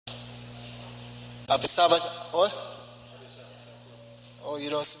Happy Sabbath, all. Oh,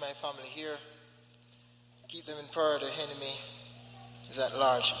 you don't see my family here. Keep them in prayer. The enemy is at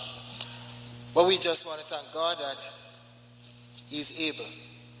large. But we just want to thank God that He's able.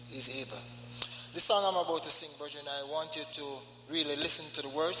 He's able. The song I'm about to sing, brethren, I want you to really listen to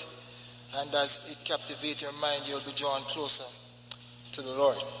the words. And as it captivates your mind, you'll be drawn closer to the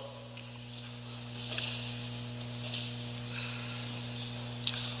Lord.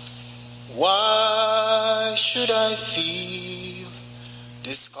 Why should I feel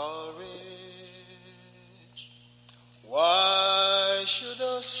discouraged? Why should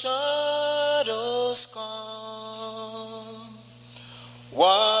the shadows come?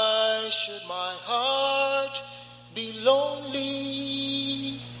 Why should my heart be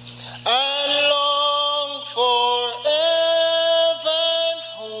lonely and long for heaven's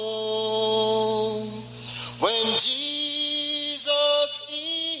home when Jesus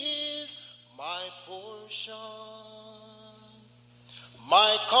is my portion,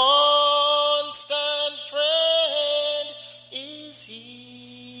 my constant friend is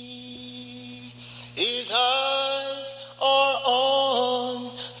He. His eyes are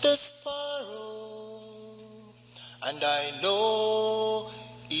on the sparrow, and I know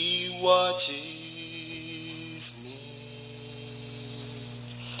He watches me.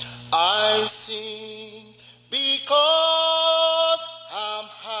 I sing because I'm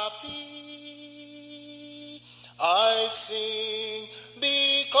happy. I sing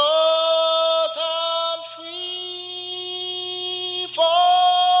because I'm free, for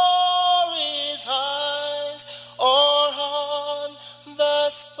His eyes are on the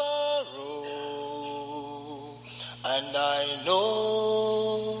sparrow, and I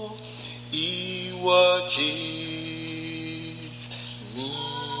know He watches me.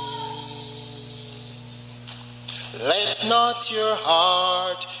 Let not your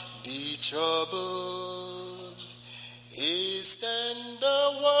heart be troubled. His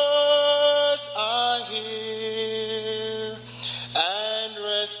tender words I hear, and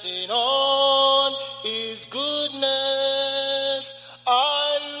resting on His goodness,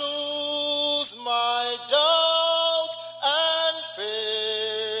 I lose my doubt and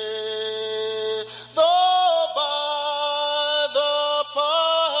fear. Though by the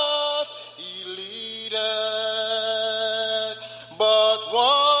path He leadeth, but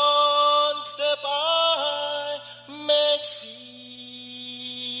one step I may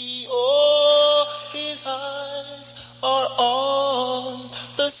see. Oh, His eyes are on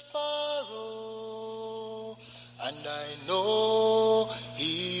the sparrow, and I know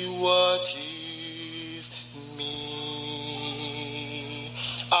He watches me.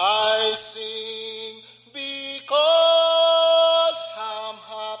 I sing because I'm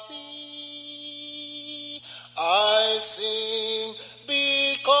happy. I sing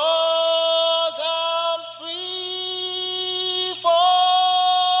because I'm free, for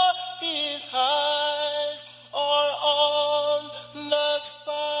His eyes are on the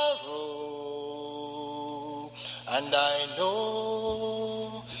sparrow, and I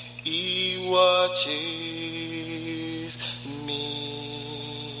know He watches me.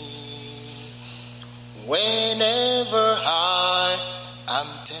 Whenever I am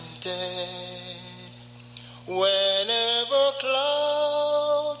tempted, whenever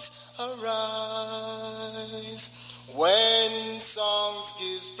clouds arise, when songs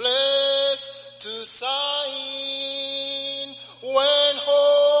give place to sighing, when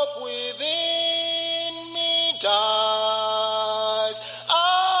hope within me dies,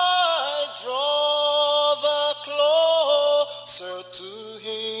 I draw the closer to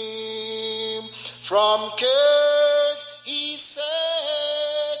Him. From cares He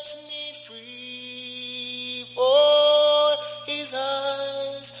sets me free, for His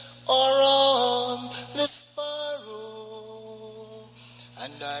eyes are on the sparrow,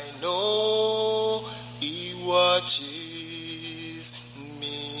 and I know He watches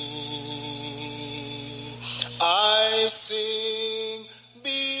me. I sing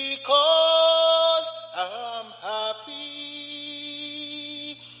because I'm happy.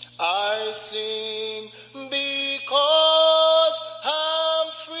 I sing because I'm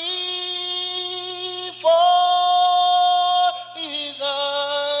free, for His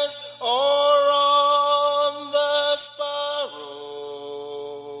eyes are on the sparrow,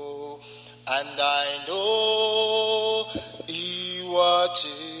 and I know He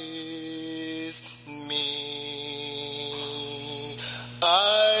watches me.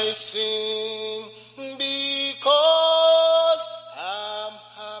 I sing because I'm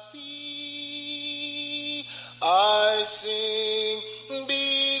happy. I sing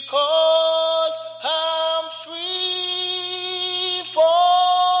because I'm free,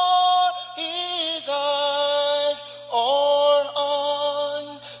 for His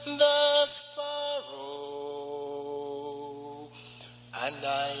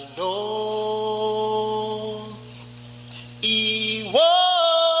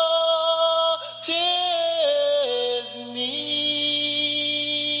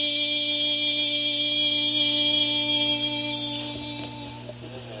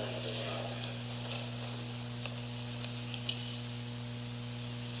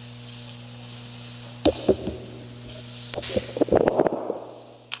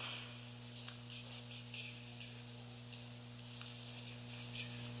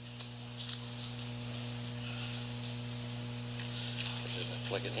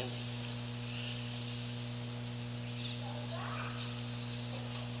plug it in.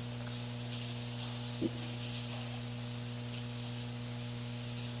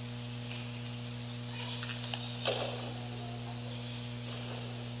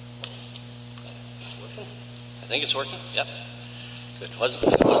 It's working. I think it's working. Yep. Good.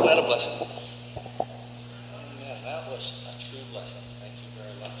 Wasn't that a blessing? Man, that was a true blessing. Thank you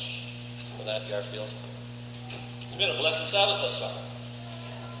very much for that, Garfield. It's been a blessed Sabbath thus far.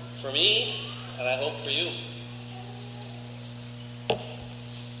 For me, and I hope for you.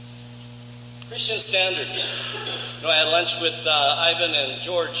 Christian standards. You know, I had lunch with Ivan and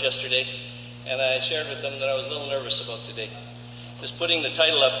George yesterday, and I shared with them that I was a little nervous about today. Just putting the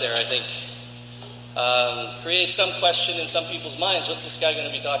title up there, I think, creates some question in some people's minds. What's this guy going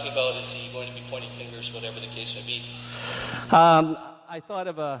to be talking about? Is he going to be pointing fingers, whatever the case may be? I thought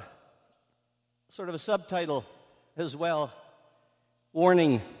of a sort of a subtitle as well.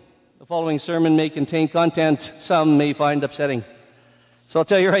 Warning, the following sermon may contain content some may find upsetting. So I'll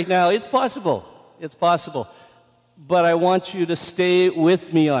tell you right now, it's possible. It's possible. But I want you to stay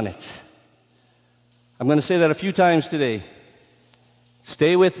with me on it. I'm going to say that a few times today.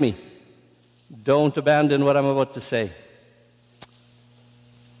 Stay with me. Don't abandon what I'm about to say.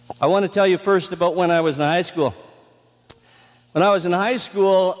 I want to tell you first about when I was in high school. When I was in high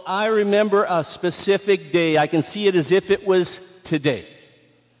school, I remember a specific day. I can see it as if it was today.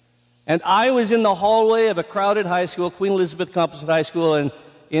 And I was in the hallway of a crowded high school, Queen Elizabeth Composite High School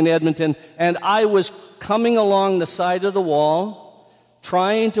in Edmonton, and I was coming along the side of the wall,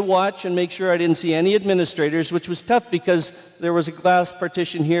 trying to watch and make sure I didn't see any administrators, which was tough because there was a glass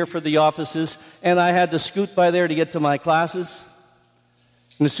partition here for the offices, and I had to scoot by there to get to my classes.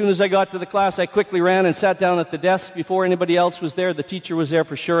 And as soon as I got to the class, I quickly ran and sat down at the desk before anybody else was there. The teacher was there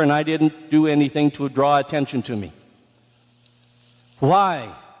for sure, and I didn't do anything to draw attention to me.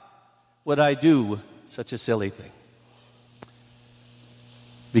 Why would I do such a silly thing?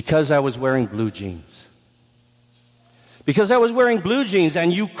 Because I was wearing blue jeans. Because I was wearing blue jeans,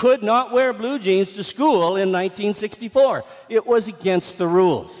 and you could not wear blue jeans to school in 1964. It was against the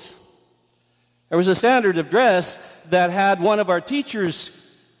rules. There was a standard of dress that had one of our teachers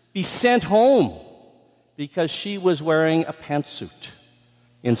be sent home because she was wearing a pantsuit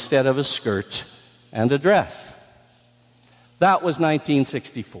instead of a skirt and a dress. That was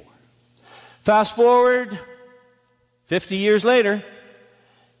 1964. Fast forward 50 years later,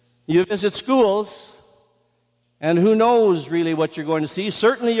 you visit schools, and who knows really what you're going to see.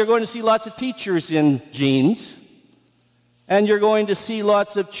 Certainly you're going to see lots of teachers in jeans, and you're going to see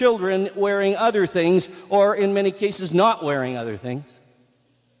lots of children wearing other things, or in many cases not wearing other things.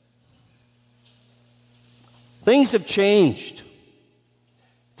 Things have changed.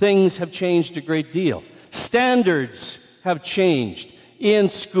 Things have changed a great deal. Standards have changed in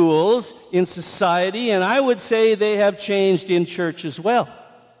schools, in society, and I would say they have changed in church as well.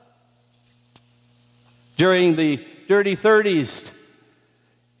 During the dirty 30s,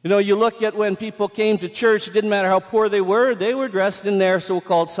 you look at when people came to church, it didn't matter how poor they were dressed in their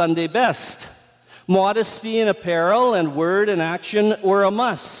so-called Sunday best. Modesty in apparel and word and action were a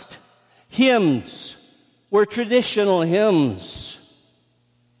must. Hymns were traditional hymns.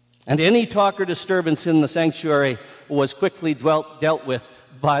 And any talk or disturbance in the sanctuary was quickly dealt with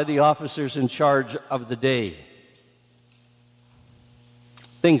by the officers in charge of the day.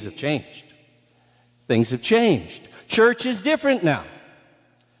 Things have changed. Things have changed. Church is different now.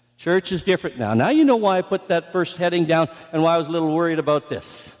 Church is different now. Now you know why I put that first heading down and why I was a little worried about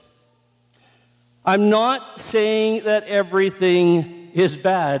this. I'm not saying that everything is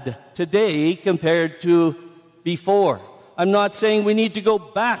bad today compared to before. I'm not saying we need to go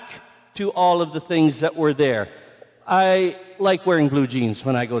back to all of the things that were there. I like wearing blue jeans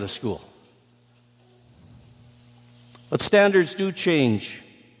when I go to school. But standards do change.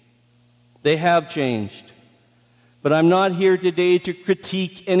 They have changed. But I'm not here today to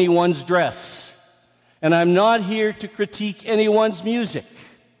critique anyone's dress. And I'm not here to critique anyone's music.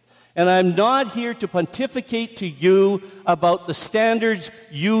 And I'm not here to pontificate to you about the standards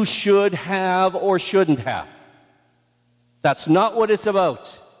you should have or shouldn't have. That's not what it's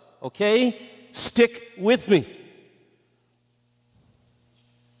about. Okay? Stick with me.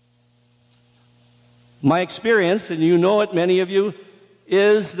 My experience, and you know it, many of you,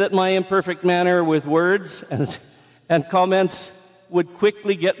 is that my imperfect manner with words and comments would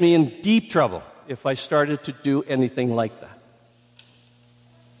quickly get me in deep trouble if I started to do anything like that.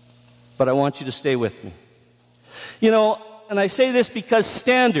 But I want you to stay with me. And I say this because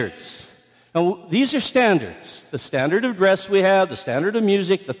standards, and these are standards. The standard of dress we have, the standard of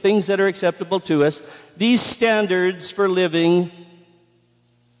music, the things that are acceptable to us, these standards for living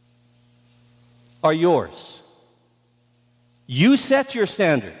are yours. You set your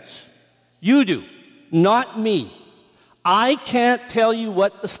standards. You do, not me. I can't tell you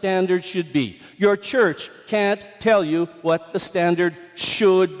what the standard should be. Your church can't tell you what the standard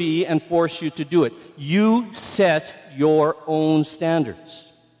should be and force you to do it. You set your own standards.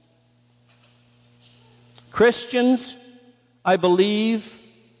 Christians, I believe,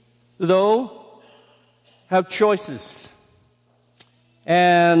 though, have choices.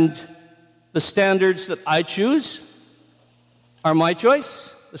 And the standards that I choose are my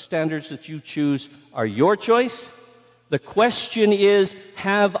choice. The standards that you choose are your choice. The question is,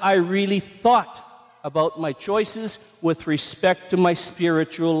 have I really thought about my choices with respect to my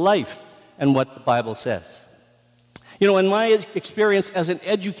spiritual life and what the Bible says? You know, in my experience as an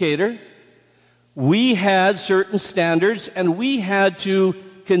educator, we had certain standards and we had to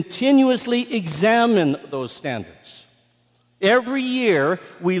continuously examine those standards. Every year,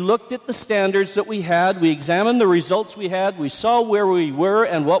 we looked at the standards that we had, we examined the results we had, we saw where we were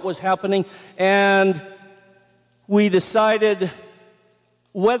and what was happening, and we decided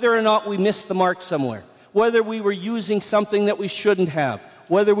whether or not we missed the mark somewhere, whether we were using something that we shouldn't have,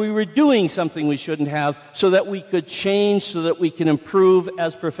 whether we were doing something we shouldn't have, so that we could change, so that we can improve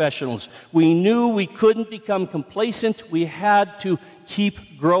as professionals. We knew we couldn't become complacent. We had to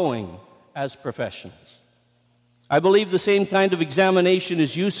keep growing as professionals. I believe the same kind of examination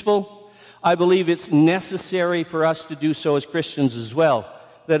is useful. I believe it's necessary for us to do so as Christians as well.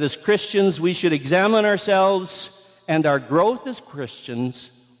 That as Christians, we should examine ourselves and our growth as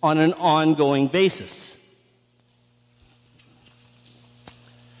Christians on an ongoing basis.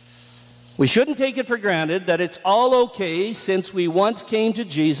 We shouldn't take it for granted that it's all okay since we once came to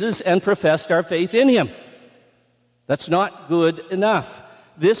Jesus and professed our faith in Him. That's not good enough.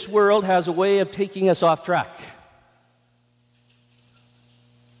 This world has a way of taking us off track.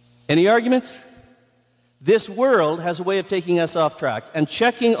 Any arguments? This world has a way of taking us off track and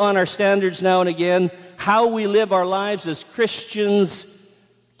checking on our standards now and again. How we live our lives as Christians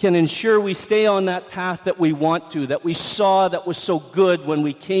can ensure we stay on that path that we want to, that we saw that was so good when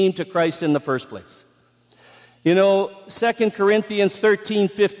we came to Christ in the first place. You know, 2 Corinthians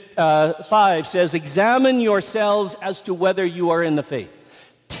 13:5 says, "Examine yourselves as to whether you are in the faith."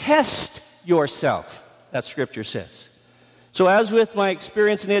 Test yourself, that scripture says. So as with my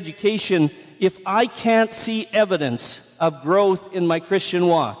experience in education, if I can't see evidence of growth in my Christian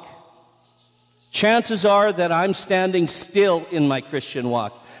walk, chances are that I'm standing still in my Christian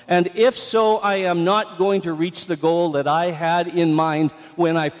walk. And if so, I am not going to reach the goal that I had in mind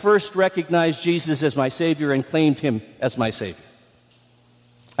when I first recognized Jesus as my Savior and claimed Him as my Savior.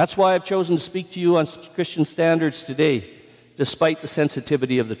 That's why I've chosen to speak to you on Christian standards today, despite the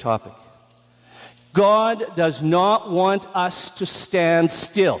sensitivity of the topic. God does not want us to stand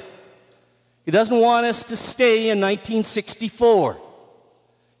still. He doesn't want us to stay in 1964.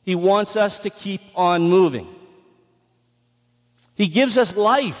 He wants us to keep on moving. He gives us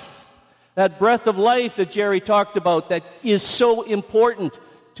life, that breath of life that Jerry talked about that is so important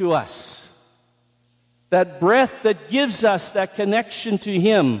to us. That breath that gives us that connection to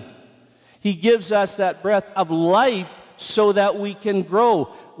Him. He gives us that breath of life so that we can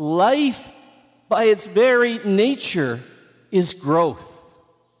grow. Life, by its very nature, is growth.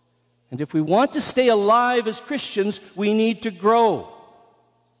 And if we want to stay alive as Christians, we need to grow.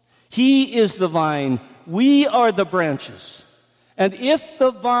 He is the vine. We are the branches. And if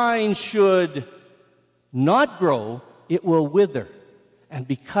the vine should not grow, it will wither and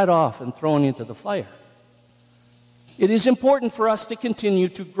be cut off and thrown into the fire. It is important for us to continue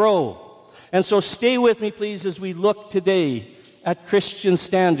to grow. And so stay with me, please, as we look today at Christian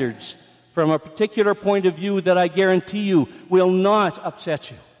standards from a particular point of view that I guarantee you will not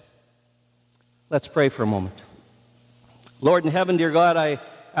upset you. Let's pray for a moment. Lord in heaven, dear God, I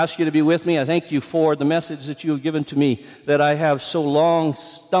ask you to be with me. I thank you for the message that you have given to me that I have so long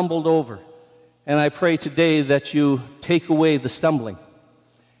stumbled over. And I pray today that you take away the stumbling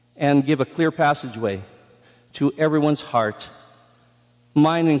and give a clear passageway to everyone's heart,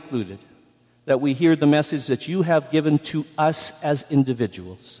 mine included, that we hear the message that you have given to us as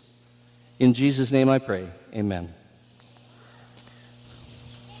individuals. In Jesus' name I pray, amen.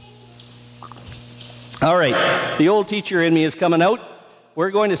 All right, the old teacher in me is coming out. We're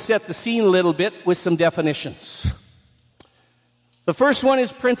going to set the scene a little bit with some definitions. The first one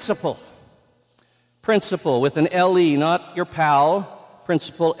is principle. Principle with an L-E, not your pal,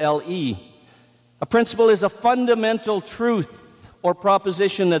 principle L-E. A principle is a fundamental truth or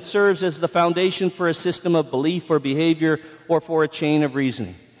proposition that serves as the foundation for a system of belief or behavior or for a chain of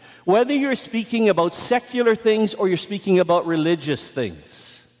reasoning. Whether you're speaking about secular things or you're speaking about religious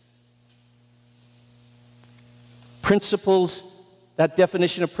things. Principles, that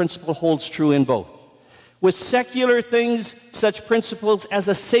definition of principle holds true in both. With secular things, such principles as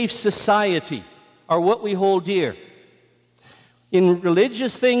a safe society are what we hold dear. In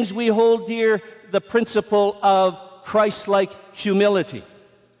religious things, we hold dear the principle of Christ-like humility.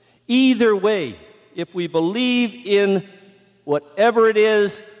 Either way, if we believe in whatever it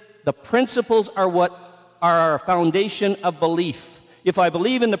is, the principles are what are our foundation of belief. If I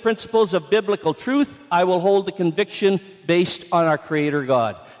believe in the principles of biblical truth, I will hold the conviction based on our Creator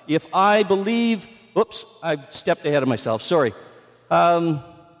God. If I believe... Oops, I stepped ahead of myself. Sorry.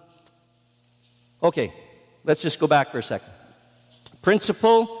 Okay, let's just go back for a second.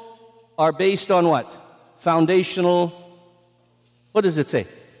 Principle are based on what? Foundational... What does it say?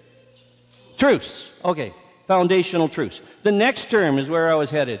 Truths. Okay, foundational truths. The next term is where I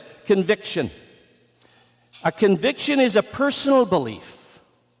was headed. Conviction. A conviction is a personal belief.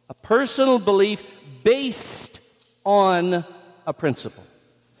 A personal belief based on a principle.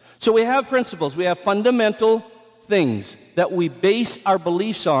 So we have principles. We have fundamental things that we base our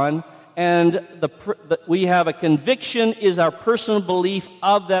beliefs on, and we have a conviction is our personal belief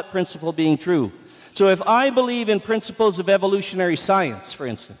of that principle being true. So if I believe in principles of evolutionary science, for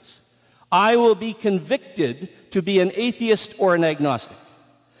instance, I will be convicted to be an atheist or an agnostic.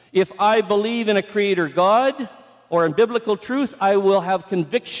 If I believe in a creator God or in biblical truth, I will have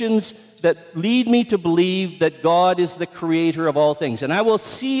convictions that lead me to believe that God is the creator of all things. And I will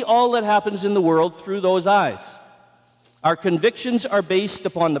see all that happens in the world through those eyes. Our convictions are based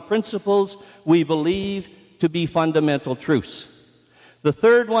upon the principles we believe to be fundamental truths. The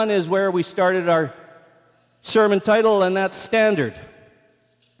third one is where we started our sermon title, and that's standard.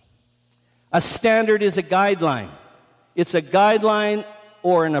 A standard is a guideline. It's a guideline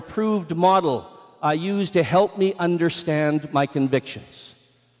or an approved model I use to help me understand my convictions.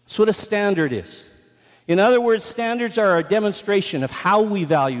 That's what a standard is. In other words, standards are a demonstration of how we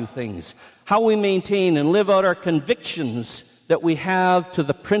value things, how we maintain and live out our convictions that we have to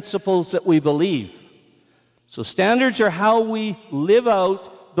the principles that we believe. So standards are how we live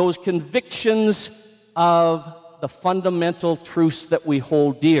out those convictions of the fundamental truths that we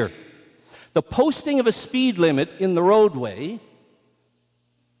hold dear. The posting of a speed limit in the roadway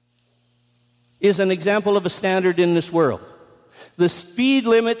is an example of a standard in this world. The speed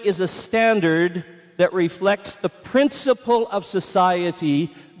limit is a standard that reflects the principle of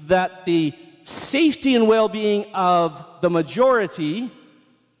society that the safety and well-being of the majority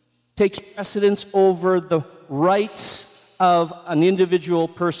takes precedence over the rights of an individual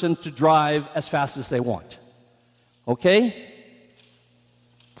person to drive as fast as they want. Okay?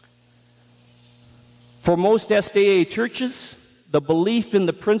 For most SDA churches, the belief in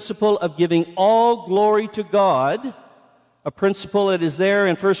the principle of giving all glory to God, a principle that is there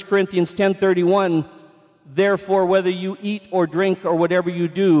in 1 Corinthians 10:31, therefore whether you eat or drink or whatever you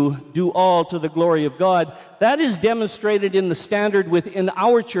do, do all to the glory of God. That is demonstrated in the standard within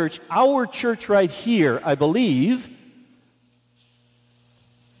our church right here, I believe,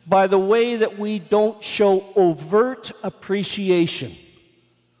 by the way that we don't show overt appreciation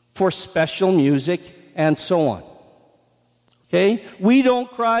for special music and so on. Okay? We don't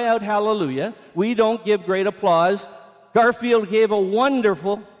cry out hallelujah. We don't give great applause. Garfield gave a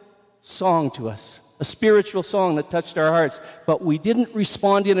wonderful song to us, a spiritual song that touched our hearts, but we didn't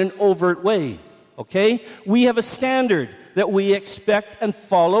respond in an overt way. Okay? We have a standard that we expect and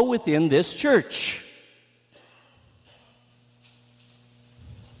follow within this church.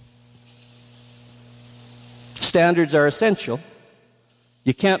 Standards are essential.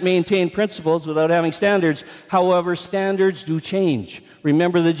 You can't maintain principles without having standards. However, standards do change.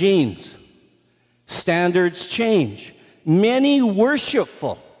 Remember the genes. Standards change. Many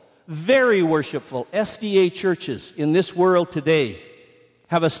worshipful, very worshipful SDA churches in this world today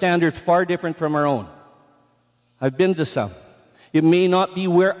have a standard far different from our own. I've been to some. It may not be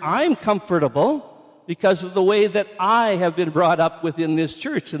where I'm comfortable because of the way that I have been brought up within this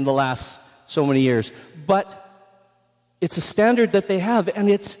church in the last so many years. But it's a standard that they have, and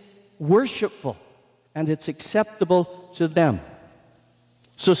it's worshipful, and it's acceptable to them.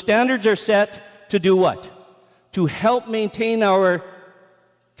 So standards are set to do what? To help maintain our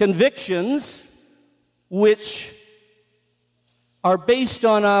convictions, which are based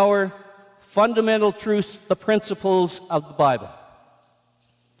on our fundamental truths, the principles of the Bible.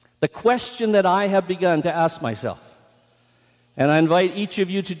 The question that I have begun to ask myself, and I invite each of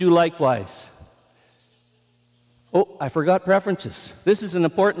you to do likewise. Oh, I forgot preferences. This is an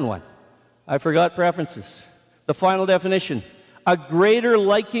important one. I forgot preferences. The final definition. a greater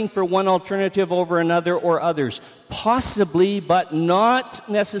liking for one alternative over another or others. Possibly, but not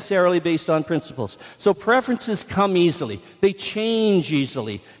necessarily based on principles. So preferences come easily. They change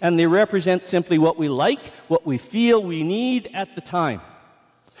easily. And they represent simply what we like, what we feel we need at the time.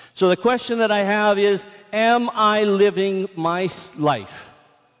 So the question that I have is, am I living my life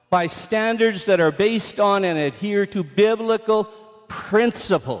by standards that are based on and adhere to biblical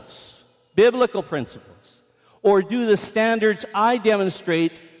principles? Biblical principles. Or do the standards I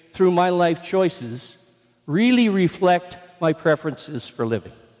demonstrate through my life choices really reflect my preferences for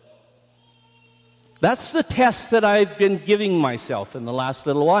living? That's the test that I've been giving myself in the last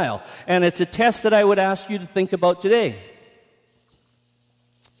little while. And it's a test that I would ask you to think about today.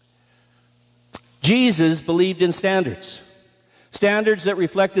 Jesus believed in standards. Standards that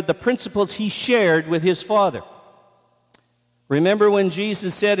reflected the principles he shared with his Father. Remember when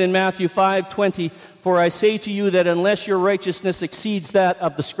Jesus said in Matthew 5:20, "For I say to you that unless your righteousness exceeds that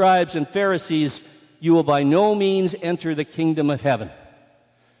of the scribes and Pharisees, you will by no means enter the kingdom of heaven."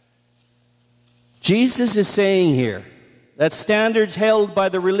 Jesus is saying here that standards held by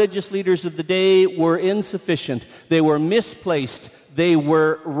the religious leaders of the day were insufficient. They were misplaced. They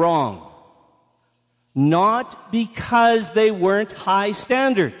were wrong. Not because they weren't high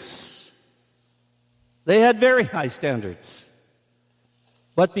standards. They had very high standards.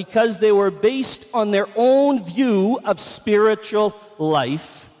 But because they were based on their own view of spiritual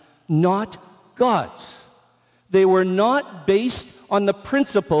life, not God's. They were not based on the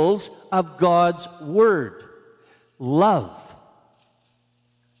principles of God's Word. Love.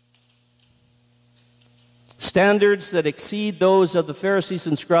 Standards that exceed those of the Pharisees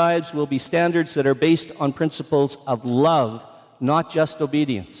and scribes will be standards that are based on principles of love, not just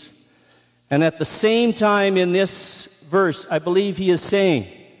obedience. And at the same time in this verse, I believe he is saying,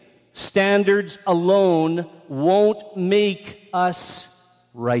 standards alone won't make us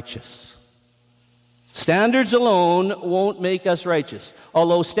righteous. Standards alone won't make us righteous.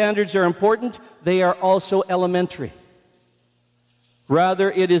 Although standards are important, they are also elementary.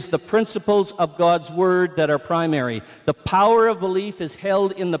 Rather, it is the principles of God's Word that are primary. The power of belief is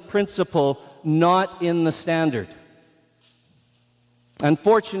held in the principle, not in the standard.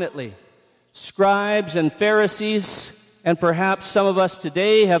 Unfortunately, scribes and Pharisees, and perhaps some of us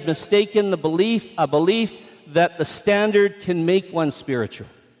today, have mistaken a belief that the standard can make one spiritual.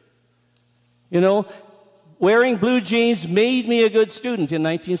 You know, wearing blue jeans made me a good student in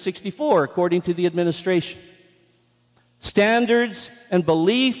 1964, according to the administration. Standards and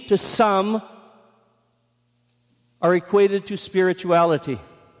belief to some are equated to spirituality.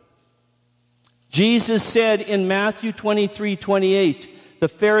 Jesus said in Matthew 23:28, the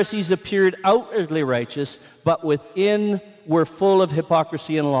Pharisees appeared outwardly righteous, but within were full of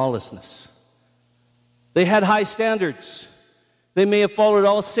hypocrisy and lawlessness. They had high standards. They may have followed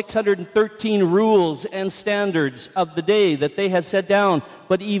all 613 rules and standards of the day that they had set down,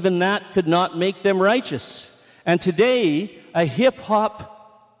 but even that could not make them righteous. And today, a hip-hop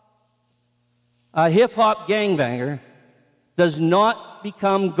gangbanger does not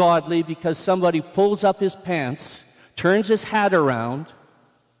become godly because somebody pulls up his pants, turns his hat around,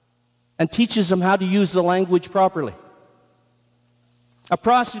 and teaches him how to use the language properly. A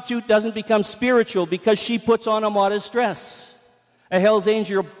prostitute doesn't become spiritual because she puts on a modest dress. A Hell's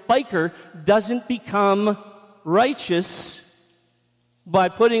Angel biker doesn't become righteous by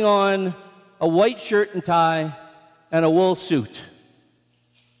putting on a white shirt and tie and a wool suit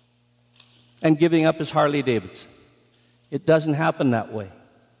and giving up his Harley Davidson. It doesn't happen that way.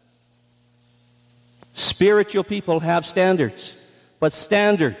 Spiritual people have standards, but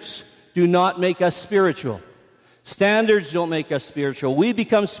standards do not make us spiritual. Standards don't make us spiritual. We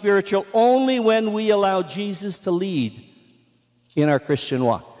become spiritual only when we allow Jesus to lead in our Christian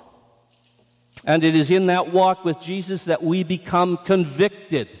walk. And it is in that walk with Jesus that we become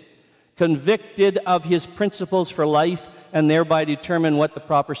convicted of his principles for life, and thereby determine what the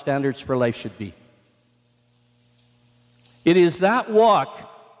proper standards for life should be. It is that walk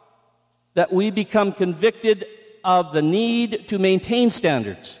that we become convicted of the need to maintain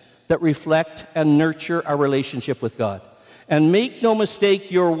standards that reflect and nurture our relationship with God. And make no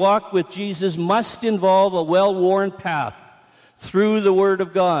mistake, your walk with Jesus must involve a well-worn path through the Word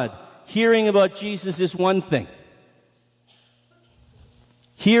of God. Hearing about Jesus is one thing.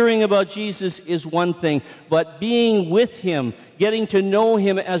 Hearing about Jesus is one thing, but being with him, getting to know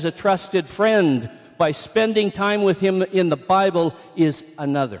him as a trusted friend by spending time with him in the Bible is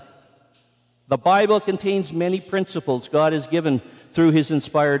another. The Bible contains many principles God has given through his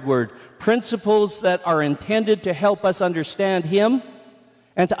inspired word. Principles that are intended to help us understand him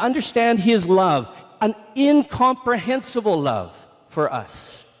and to understand his love an incomprehensible love for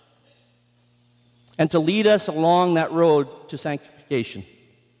us, and to lead us along that road to sanctification.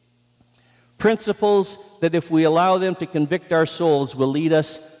 Principles that, if we allow them to convict our souls, will lead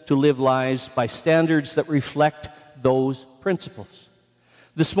us to live lives by standards that reflect those principles.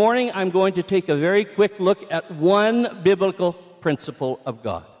 This morning, I'm going to take a very quick look at one biblical principle of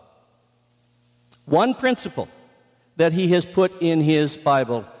God. One principle that He has put in His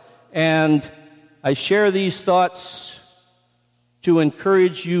Bible. And I share these thoughts to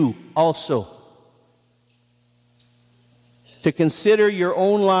encourage you also to consider your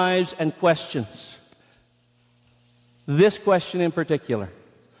own lives and questions. This question in particular: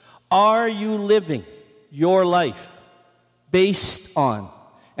 are you living your life based on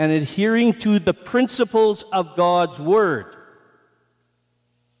and adhering to the principles of God's Word?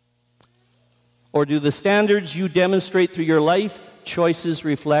 Or do the standards you demonstrate through your life choices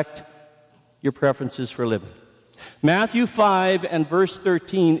reflect your preferences for living? Matthew 5 and verse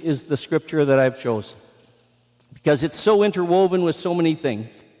 13 is the scripture that I've chosen, because it's so interwoven with so many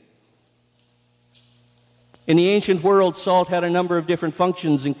things. In the ancient world, salt had a number of different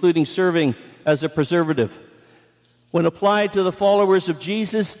functions, including serving as a preservative. When applied to the followers of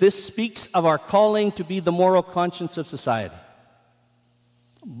Jesus, this speaks of our calling to be the moral conscience of society.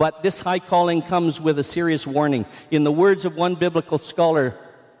 But this high calling comes with a serious warning. In the words of one biblical scholar,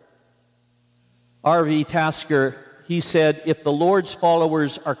 R.V. Tasker, he said, if the Lord's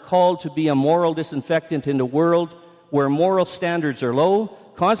followers are called to be a moral disinfectant in a world where moral standards are low,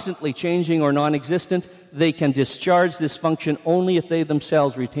 constantly changing or non-existent, they can discharge this function only if they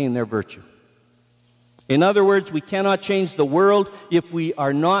themselves retain their virtue. In other words, we cannot change the world if we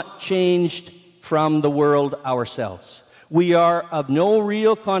are not changed from the world ourselves. We are of no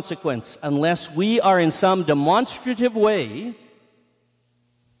real consequence unless we are in some demonstrative way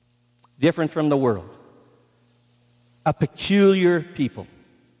different from the world. A peculiar people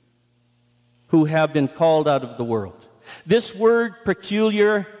who have been called out of the world. This word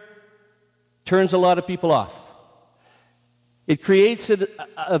peculiar turns a lot of people off. It creates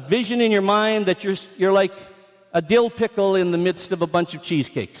a vision in your mind that you're like a dill pickle in the midst of a bunch of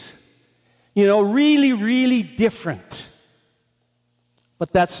cheesecakes. You know, really, really different.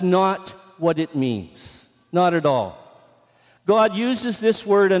 But that's not what it means. Not at all. God uses this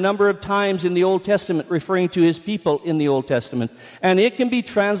word a number of times in the Old Testament, referring to His people in the Old Testament. And it can be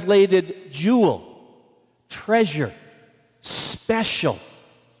translated jewel, treasure, special.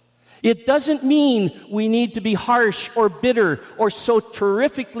 It doesn't mean we need to be harsh or bitter or so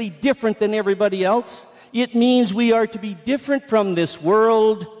terrifically different than everybody else. It means we are to be different from this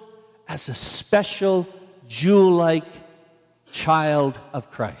world as a special, jewel-like child of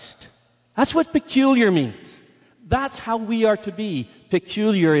Christ. That's what peculiar means. That's how we are to be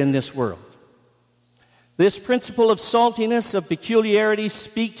peculiar in this world. This principle of saltiness, of peculiarity,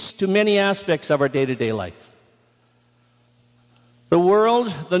 speaks to many aspects of our day-to-day life. The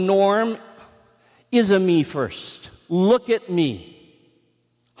world, the norm, is a me first. Look at me.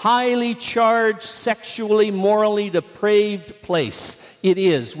 Highly charged, sexually, morally depraved place. It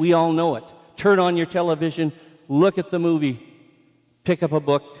is. We all know it. Turn on your television, look at the movie, pick up a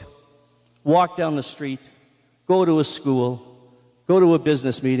book, walk down the street, go to a school, go to a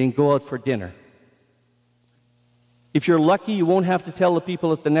business meeting, go out for dinner. If you're lucky, you won't have to tell the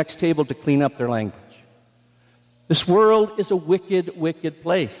people at the next table to clean up their language. This world is a wicked, wicked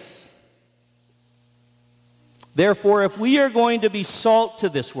place. Therefore, if we are going to be salt to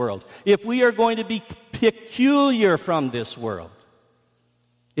this world, if we are going to be peculiar from this world,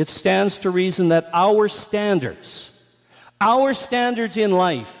 it stands to reason that our standards in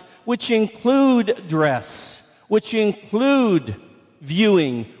life, which include dress, which include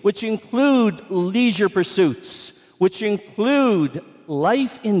viewing, which include leisure pursuits, which include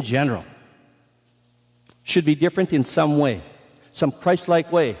life in general, should be different in some way, some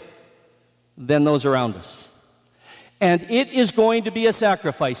Christ-like way, than those around us. And it is going to be a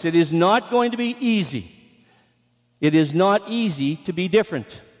sacrifice. It is not going to be easy. It is not easy to be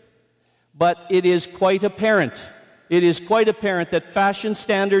different. But it is quite apparent. It is quite apparent that fashion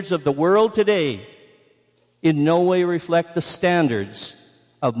standards of the world today in no way reflect the standards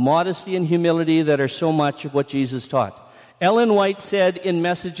of modesty and humility that are so much of what Jesus taught. Ellen White said in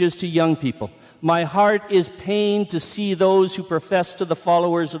Messages to Young People, "My heart is pained to see those who profess to the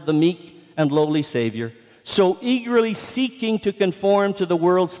followers of the meek and lowly Savior so eagerly seeking to conform to the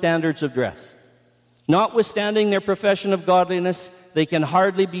world's standards of dress. Notwithstanding their profession of godliness, they can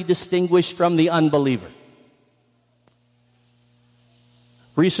hardly be distinguished from the unbeliever."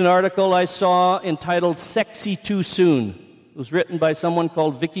 Recent article I saw entitled "Sexy Too Soon." It was written by someone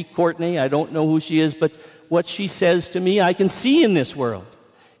called Vicky Courtney. I don't know who she is, but what she says to me, I can see in this world.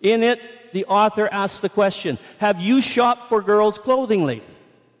 In it, the author asks the question, have you shopped for girls' clothing lately?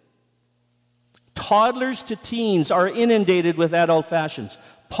 Toddlers to teens are inundated with adult fashions.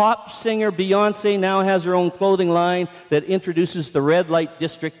 Pop singer Beyonce now has her own clothing line that introduces the red light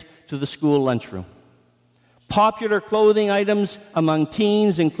district to the school lunchroom. Popular clothing items among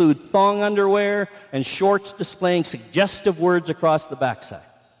teens include thong underwear and shorts displaying suggestive words across the backside.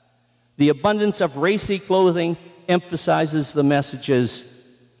 The abundance of racy clothing emphasizes the messages,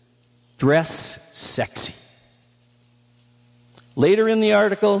 dress sexy. Later in the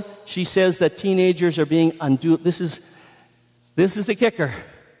article, she says that teenagers are being unduly... This is the kicker.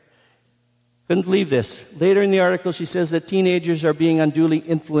 Couldn't believe this. Later in the article, she says that teenagers are being unduly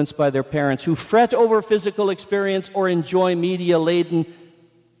influenced by their parents who fret over physical experience or enjoy media laden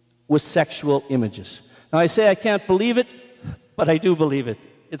with sexual images. Now, I say I can't believe it, but I do believe it.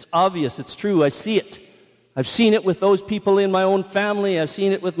 It's obvious. It's true. I see it. I've seen it with those people in my own family. I've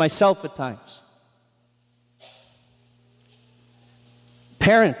seen it with myself at times.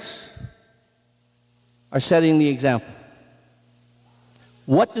 Parents are setting the example.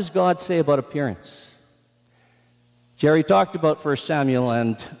 What does God say about appearance? Jerry talked about 1 Samuel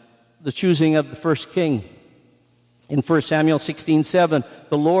and the choosing of the first king. In 1 Samuel 16:7,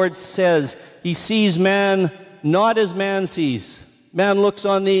 the Lord says he sees man not as man sees. Man looks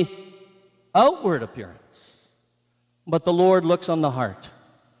on the outward appearance, but the Lord looks on the heart.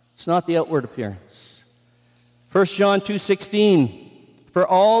 It's not the outward appearance. 1 John 2:16, for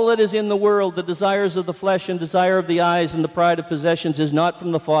all that is in the world, the desires of the flesh and desire of the eyes and the pride of possessions is not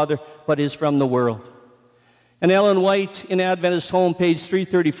from the Father, but is from the world. And Ellen White in Adventist Home, page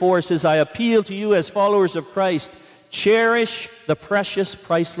 334, says, I appeal to you as followers of Christ, cherish the precious,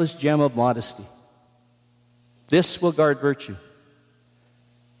 priceless gem of modesty. This will guard virtue.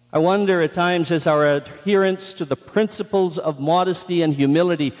 I wonder at times as our adherence to the principles of modesty and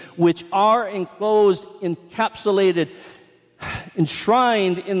humility, which are enclosed, encapsulated,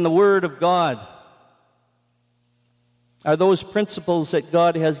 enshrined in the Word of God, are those principles that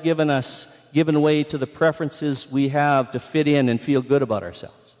God has given us given way to the preferences we have to fit in and feel good about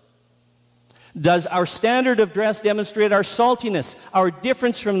ourselves? Does our standard of dress demonstrate our saltiness, our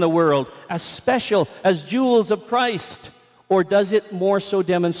difference from the world, as special as jewels of Christ? Or does it more so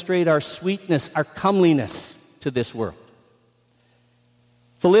demonstrate our sweetness, our comeliness to this world?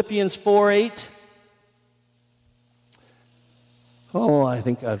 Philippians 4:8. Oh, I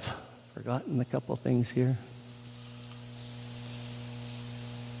think I've forgotten a couple things here.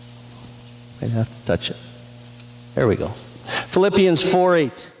 I'd have to touch it. There we go. Philippians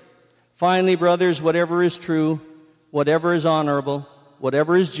 4:8. Finally, brothers, whatever is true, whatever is honorable,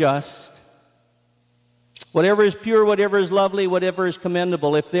 whatever is just, whatever is pure, whatever is lovely, whatever is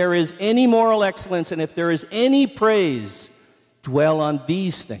commendable, if there is any moral excellence and if there is any praise, dwell on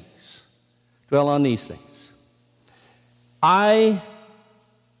these things. Dwell on these things. The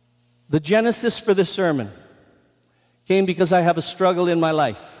genesis for this sermon came because I have a struggle in my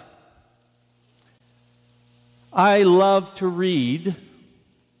life. I love to read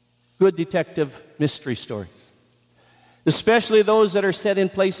good detective mystery stories, especially those that are set in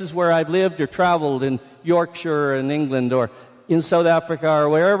places where I've lived or traveled, in Yorkshire or in England or in South Africa or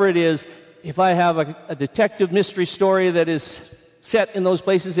wherever it is. If I have a detective mystery story that is set in those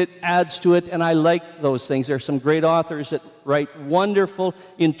places, it adds to it, and I like those things. There are some great authors that write wonderful,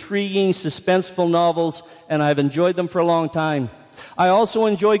 intriguing, suspenseful novels, and I've enjoyed them for a long time. I also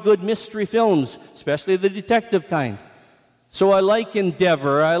enjoy good mystery films, especially the detective kind. So I like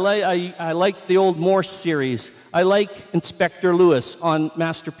Endeavour. I like the old Morse series. I like Inspector Lewis on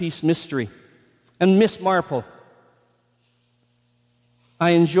Masterpiece Mystery. And Miss Marple.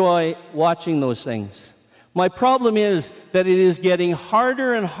 I enjoy watching those things. My problem is that it is getting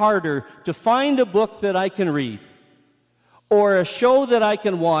harder and harder to find a book that I can read or a show that I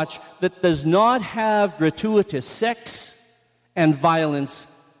can watch that does not have gratuitous sex and violence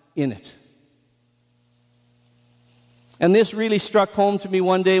in it. And this really struck home to me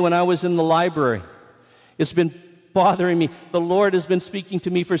one day when I was in the library. It's been bothering me. The Lord has been speaking to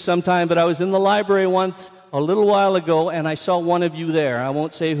me for some time, but I was in the library once a little while ago, and I saw one of you there. I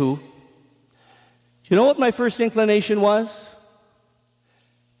won't say who. You know what my first inclination was?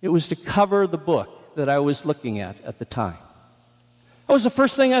 It was to cover the book that I was looking at the time. That was the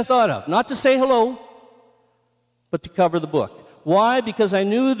first thing I thought of. Not to say hello, but to cover the book. Why? Because I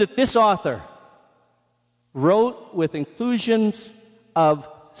knew that this author wrote with inclusions of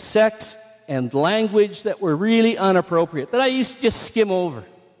sex and language that were really inappropriate, that I used to just skim over.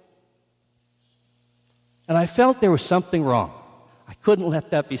 And I felt there was something wrong. I couldn't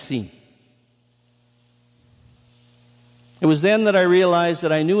let that be seen. It was then that I realized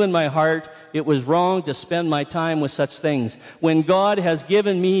that I knew in my heart it was wrong to spend my time with such things. When God has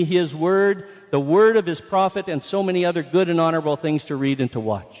given me His Word, the Word of His prophet, and so many other good and honorable things to read and to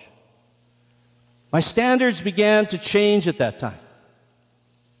watch. My standards began to change at that time.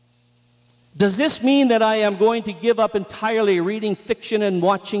 Does this mean that I am going to give up entirely reading fiction and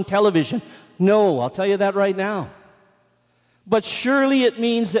watching television? No, I'll tell you that right now. But surely it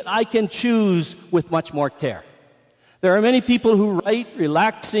means that I can choose with much more care. There are many people who write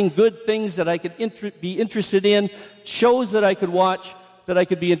relaxing, good things that I could be interested in, shows that I could watch, that I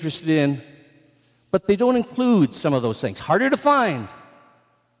could be interested in, but they don't include some of those things. Harder to find,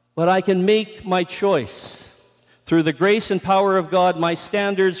 but I can make my choice. Through the grace and power of God, my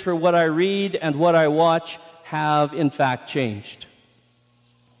standards for what I read and what I watch have, in fact, changed.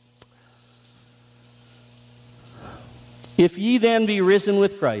 If ye then be risen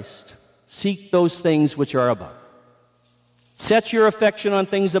with Christ, seek those things which are above. Set your affection on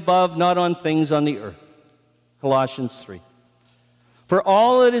things above, not on things on the earth. Colossians 3. For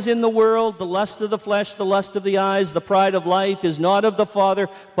all that is in the world, the lust of the flesh, the lust of the eyes, the pride of life, is not of the Father,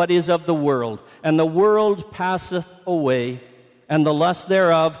 but is of the world. And the world passeth away, and the lust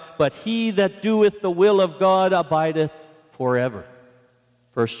thereof, but he that doeth the will of God abideth forever.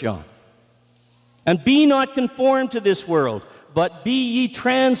 1 John. And be not conformed to this world, but be ye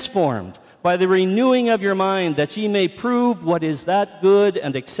transformed by the renewing of your mind, that ye may prove what is that good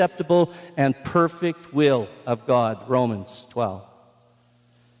and acceptable and perfect will of God. Romans 12.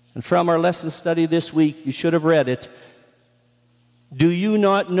 And from our lesson study this week, you should have read it. Do you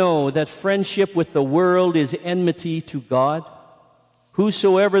not know that friendship with the world is enmity to God?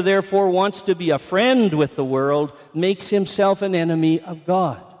 Whosoever therefore wants to be a friend with the world makes himself an enemy of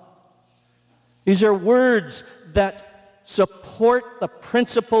God. These are words that support the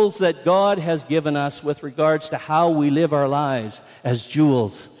principles that God has given us with regards to how we live our lives as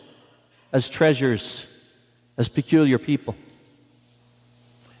jewels, as treasures, as peculiar people.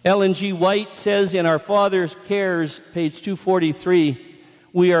 Ellen G. White says in Our Father's Cares, page 243,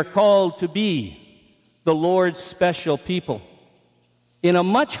 we are called to be the Lord's special people. In a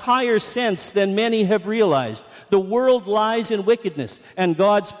much higher sense than many have realized, the world lies in wickedness, and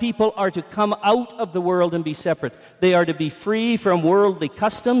God's people are to come out of the world and be separate. They are to be free from worldly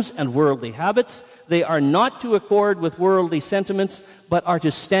customs and worldly habits. They are not to accord with worldly sentiments, but are to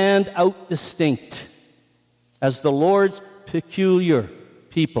stand out distinct as the Lord's peculiar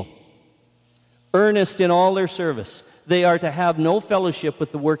people. Earnest in all their service, they are to have no fellowship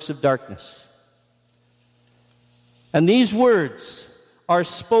with the works of darkness. And these words are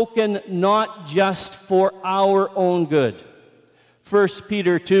spoken not just for our own good. 1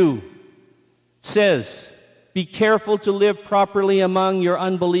 Peter 2 says, be careful to live properly among your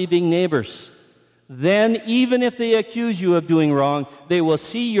unbelieving neighbors. Then, even if they accuse you of doing wrong, they will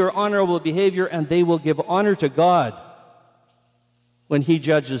see your honorable behavior and they will give honor to God when He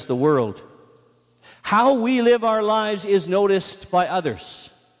judges the world. How we live our lives is noticed by others.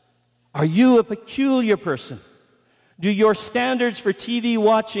 Are you a peculiar person? Do your standards for TV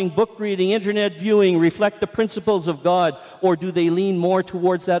watching, book reading, internet viewing reflect the principles of God, or do they lean more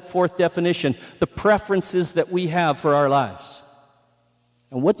towards that fourth definition, the preferences that we have for our lives?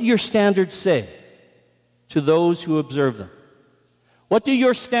 And what do your standards say to those who observe them? What do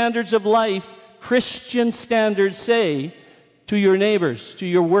your standards of life, Christian standards, say to your neighbors, to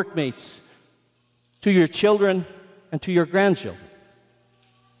your workmates, to your children, and to your grandchildren?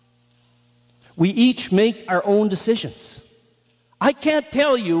 We each make our own decisions. I can't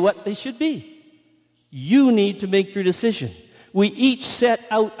tell you what they should be. You need to make your decision. We each set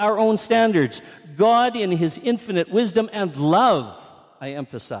out our own standards. God, in His infinite wisdom and love, I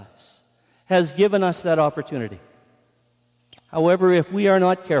emphasize, has given us that opportunity. However, if we are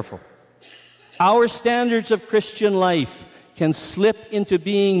not careful, our standards of Christian life can slip into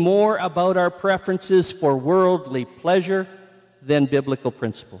being more about our preferences for worldly pleasure than biblical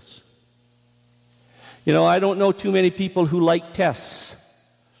principles. You know, I don't know too many people who like tests,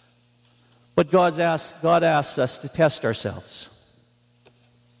 but God asks us to test ourselves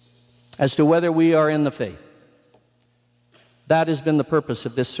as to whether we are in the faith. That has been the purpose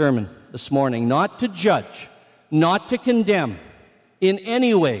of this sermon this morning, not to judge, not to condemn in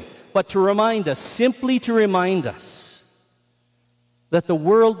any way, but to remind us, simply to remind us that the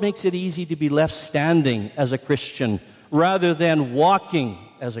world makes it easy to be left standing as a Christian rather than walking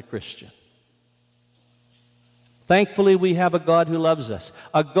as a Christian. Thankfully, we have a God who loves us,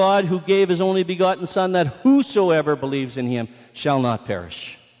 a God who gave His only begotten Son, that whosoever believes in Him shall not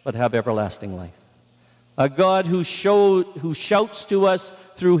perish, but have everlasting life. A God who shouts to us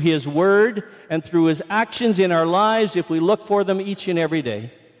through His Word and through His actions in our lives, if we look for them each and every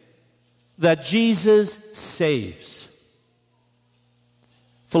day, that Jesus saves.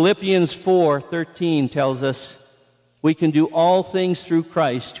 Philippians 4:13 tells us we can do all things through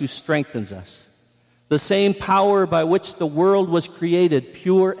Christ who strengthens us. The same power by which the world was created,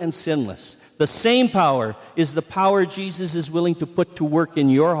 pure and sinless. The same power is the power Jesus is willing to put to work in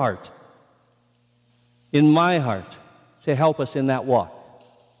your heart, in my heart, to help us in that walk.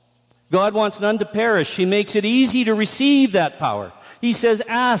 God wants none to perish. He makes it easy to receive that power. He says,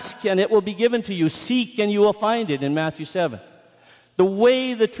 ask and it will be given to you. Seek and you will find it in Matthew 7. The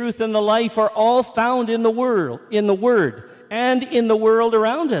way, the truth, and the life are all found in the Word, and in the world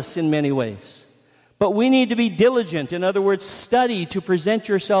around us in many ways. But we need to be diligent. In other words, study to present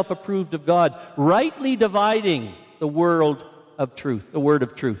yourself approved of God, rightly dividing the word of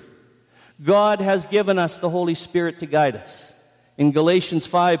truth. God has given us the Holy Spirit to guide us. In Galatians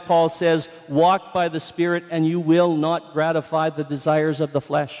 5, Paul says, walk by the Spirit and you will not gratify the desires of the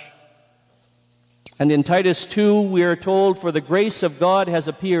flesh. And in Titus 2, we are told, for the grace of God has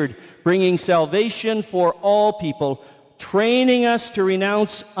appeared, bringing salvation for all people, training us to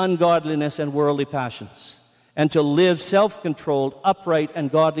renounce ungodliness and worldly passions, and to live self-controlled, upright,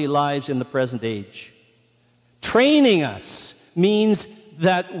 and godly lives in the present age. Training us means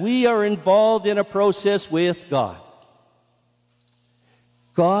that we are involved in a process with God.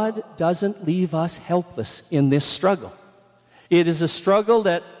 God doesn't leave us helpless in this struggle. It is a struggle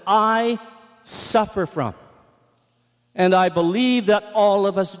that I suffer from, and I believe that all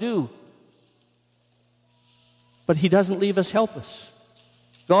of us do. But He doesn't leave us helpless.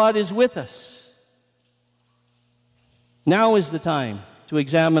 God is with us. Now is the time to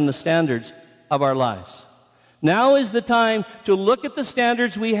examine the standards of our lives. Now is the time to look at the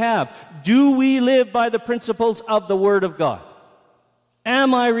standards we have. Do we live by the principles of the Word of God?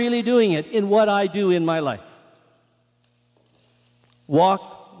 Am I really doing it in what I do in my life?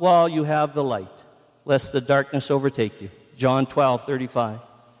 Walk while you have the light, lest the darkness overtake you. John 12:35.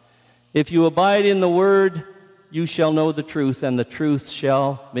 If you abide in the Word, you shall know the truth, and the truth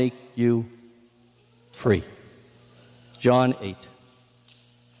shall make you free. John 8.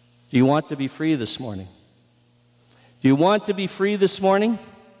 Do you want to be free this morning? Do you want to be free this morning?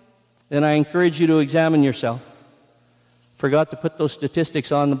 Then I encourage you to examine yourself. Forgot to put those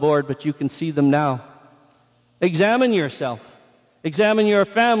statistics on the board, but you can see them now. Examine yourself. Examine your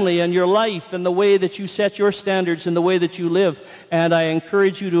family and your life and the way that you set your standards and the way that you live. And I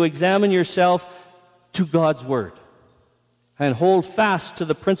encourage you to examine yourself to God's Word and hold fast to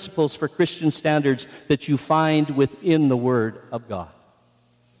the principles for Christian standards that you find within the Word of God.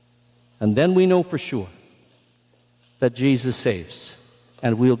 And then we know for sure that Jesus saves,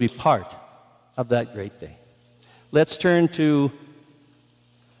 and we'll be part of that great day. Let's turn to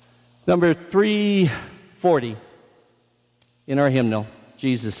number 340 in our hymnal,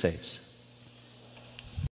 Jesus Saves.